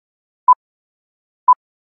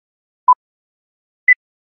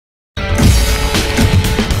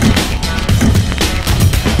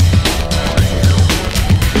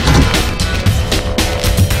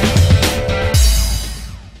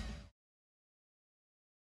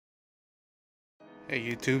Hey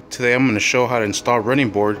YouTube, today I'm going to show how to install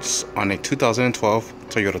running boards on a 2012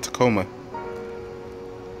 Toyota Tacoma.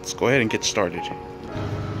 Let's go ahead and get started.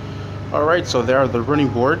 Alright, so there are the running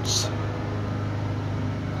boards.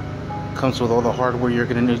 Comes with all the hardware you're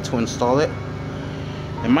going to need to install it.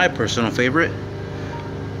 And my personal favorite,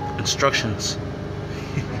 instructions.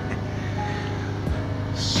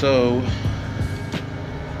 So,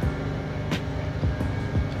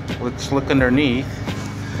 let's look underneath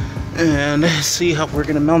and see how we're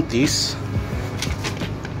gonna mount these.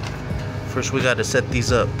 First we got to set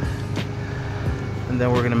these up, and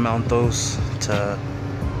then we're gonna mount those to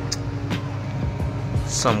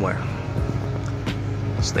somewhere.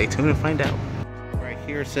 Stay tuned and find out. Right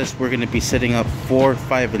here it says we're gonna be setting up 4,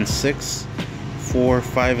 5, and 6. 4,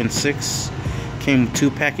 5, and 6 came with 2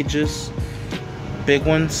 packages, big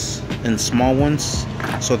ones and small ones.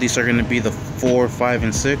 So these are gonna be the 4, 5,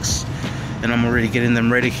 and 6. And I'm already getting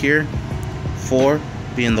them ready here. 4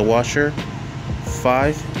 being the washer,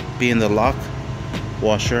 5 being the lock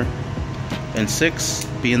washer, and 6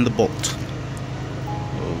 being the bolt.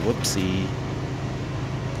 Oh, whoopsie.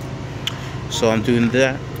 So I'm doing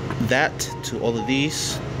that to all of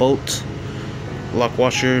these. Bolt, lock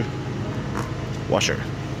washer, washer,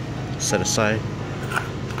 set aside.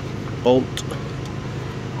 Bolt,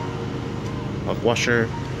 lock washer,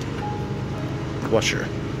 washer,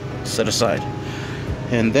 set aside.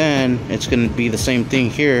 And then it's going to be the same thing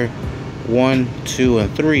here. 1, 2,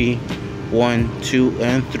 and 3. 1, 2,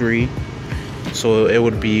 and 3. So it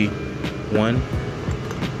would be 1,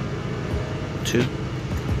 2,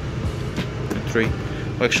 and 3.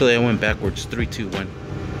 Well, actually I went backwards. 3, 2, 1.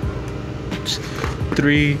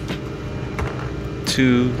 3,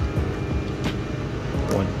 2,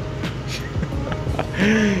 1.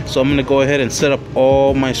 So I'm gonna go ahead and set up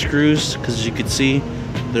all my screws, because as you can see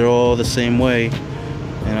they're all the same way,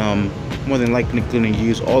 and I'm more than likely gonna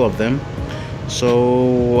use all of them.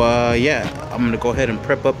 So yeah, I'm gonna go ahead and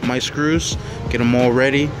prep up my screws, get them all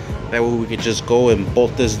ready. That way we could just go and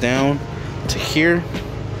bolt this down to here.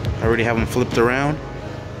 I already have them flipped around.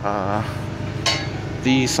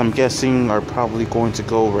 These I'm guessing are probably going to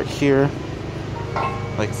go right here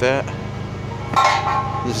like that.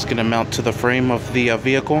 This is gonna mount to the frame of the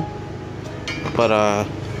vehicle, but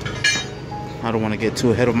I don't want to get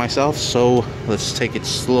too ahead of myself, so let's take it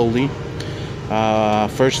slowly.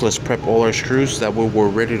 First, let's prep all our screws. That way we're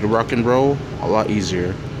ready to rock and roll a lot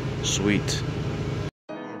easier. Sweet.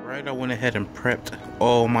 Alright, I went ahead and prepped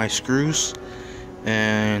all my screws,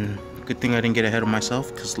 and good thing I didn't get ahead of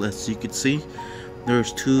myself, because as you can see,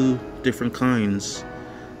 there's 2 different kinds.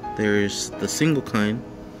 There's the single kind,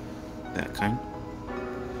 that kind.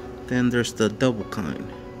 Then there's the double kind,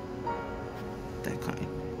 that kind.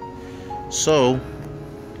 So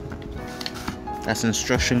as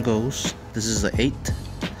instruction goes, this is the 8,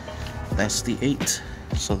 that's the 8.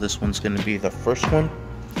 So this one's going to be the first one,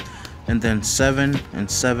 and then 7 and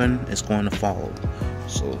 7 is going to follow.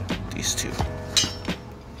 So these 2.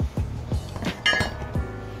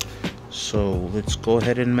 So let's go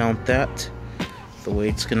ahead and mount that. The way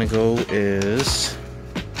it's going to go is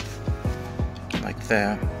like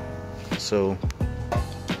that. So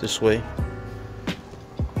this way,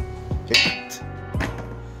 8,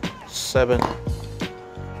 7,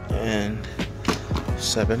 and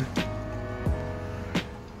 7.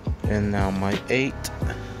 And now my 8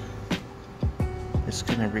 is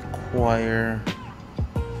going to require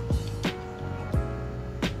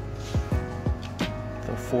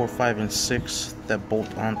the 4, 5, and 6 that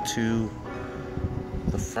bolt onto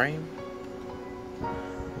the frame.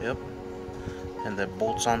 Yep. And that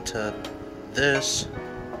bolts onto this.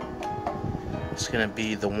 It's gonna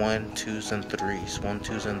be the 1, 2s, and 3s. 1,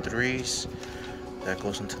 2s, and 3s. That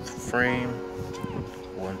goes into the frame.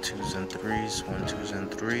 1, 2s, and 3s. 1, 2s, and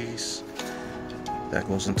 3s. That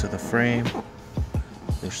goes into the frame.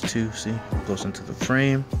 There's 2. See, it goes into the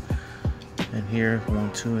frame. And here,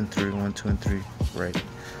 1, 2, and 3. 1, 2, and 3. Right.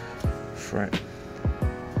 Front.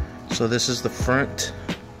 So this is the front.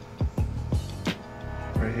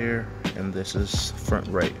 Right here. And this is front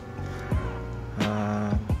right.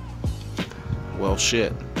 Well,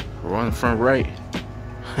 shit, we're on the front right.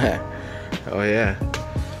 Oh yeah.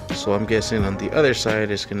 So I'm guessing on the other side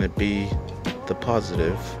is gonna be the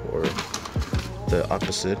positive, or the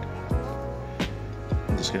opposite.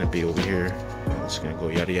 I'm just gonna be over here. It's gonna go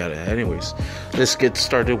yada yada. Anyways, let's get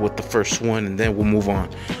started with the first one, and then we'll move on.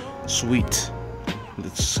 Sweet.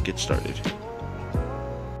 Let's get started.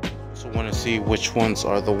 Want to see which ones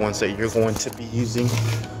are the ones that you're going to be using,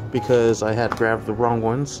 because I had grabbed the wrong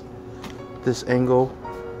ones. This angle,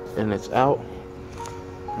 and it's out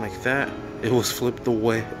like that. It was flipped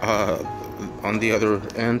away on the other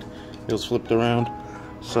end, it was flipped around.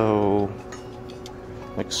 So,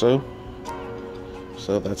 like so.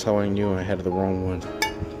 So that's how I knew I had the wrong one.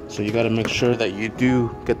 So you got to make sure that you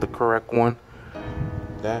do get the correct one.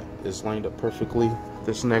 That is lined up perfectly.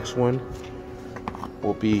 This next one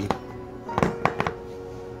will be,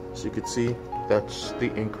 as you can see, that's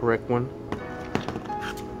the incorrect one.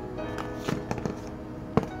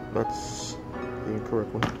 That's the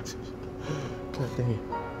incorrect one. God dang it.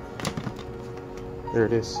 There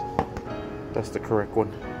it is. That's the correct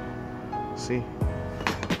one. See?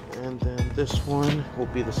 And then this one will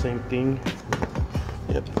be the same thing.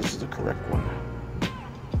 Yep, this is the correct one.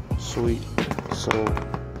 Sweet. So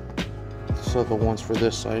the ones for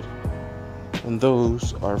this side, and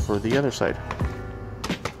those are for the other side.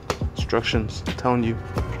 Instructions, I'm telling you,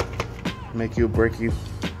 make you or break you.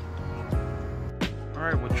 All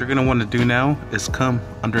right, what you're gonna want to do now is come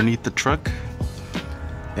underneath the truck,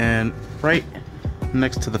 and right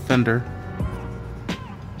next to the fender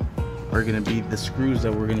are gonna be the screws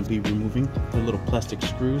that we're gonna be removing. They're little plastic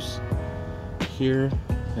screws here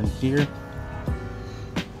and here,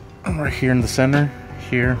 right here in the center,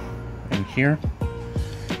 here and here,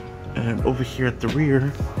 and over here at the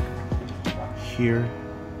rear, here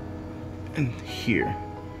and here.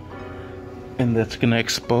 And that's gonna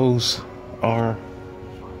expose our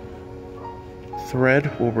thread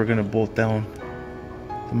where we're gonna bolt down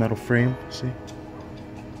the metal frame. See,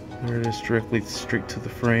 there it is, directly straight to the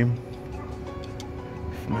frame.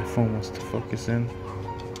 If my phone wants to focus in.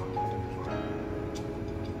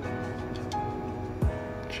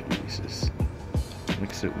 Jesus,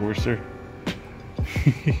 makes it worser.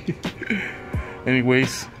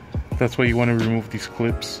 Anyways, that's why you want to remove these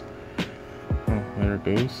clips. Oh, there it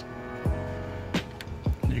goes.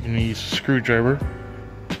 You're gonna use a screwdriver.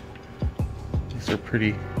 These are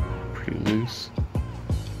pretty loose,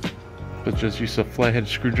 but just use a flathead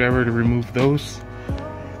screwdriver to remove those.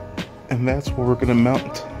 And that's where we're gonna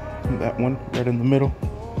mount that one, right in the middle,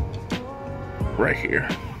 right here.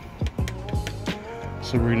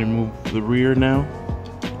 So we're gonna move the rear now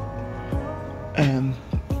and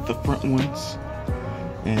the front ones,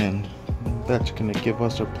 and that's gonna give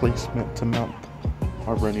us a placement to mount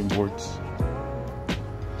our running boards.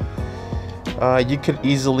 You could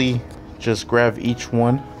easily just grab each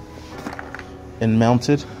one and mount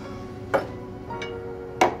it.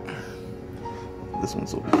 This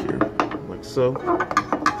one's over here, like so.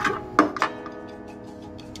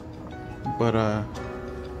 But I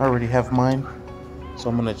already have mine, so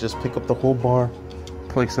I'm gonna just pick up the whole bar,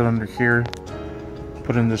 place it under here,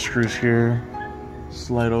 put in the screws here,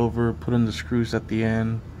 slide over, put in the screws at the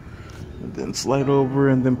end, and then slide over,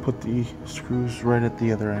 and then put the screws right at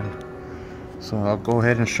the other end. So I'll go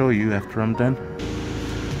ahead and show you after I'm done.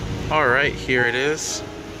 Alright, here it is.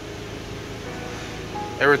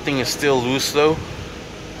 Everything is still loose though.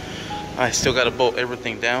 I still gotta bolt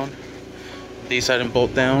everything down. These I didn't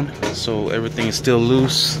bolt down, so everything is still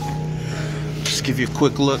loose. Just give you a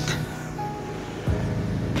quick look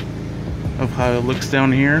of how it looks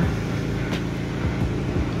down here.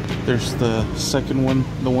 There's the second one,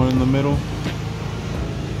 the one in the middle.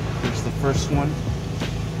 There's the first one.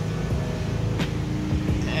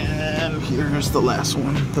 And here's the last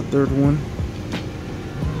one, the third one.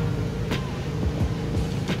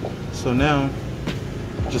 So now,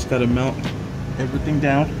 just gotta mount everything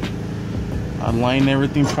down, align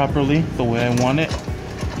everything properly the way I want it,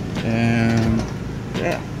 and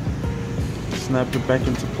yeah, snap it back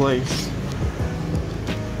into place.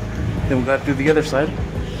 Then we gotta do the other side.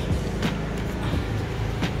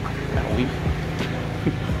 Owie.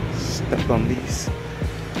 Stepped on these.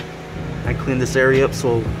 I cleaned this area up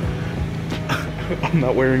so I'm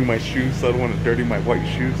not wearing my shoes, so I don't want to dirty my white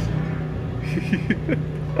shoes.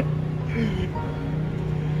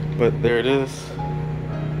 But there it is,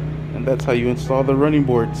 and that's how you install the running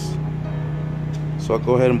boards. So I'll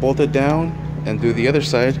go ahead and bolt it down and do the other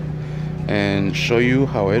side and show you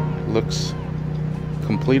how it looks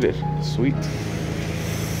completed. Sweet.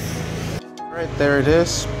 Alright, there it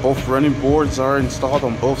is. Both running boards are installed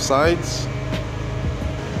on both sides.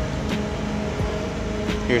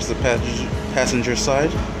 Here's the passenger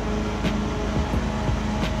side.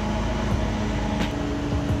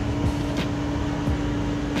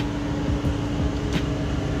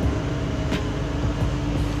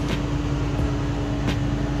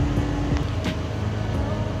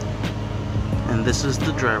 And this is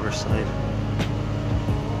the driver's side.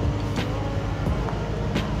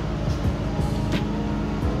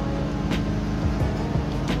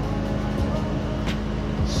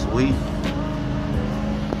 Sweet.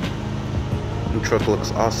 The truck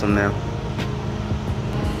looks awesome now.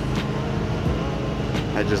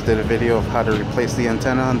 I just did a video of how to replace the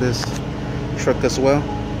antenna on this truck as well.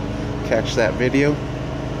 Catch that video.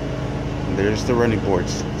 And there's the running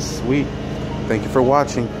boards. Sweet. Thank you for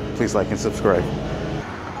watching. Please like and subscribe.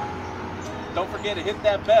 Don't forget to hit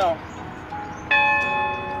that bell.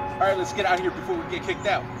 All right, let's get out of here before we get kicked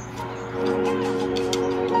out.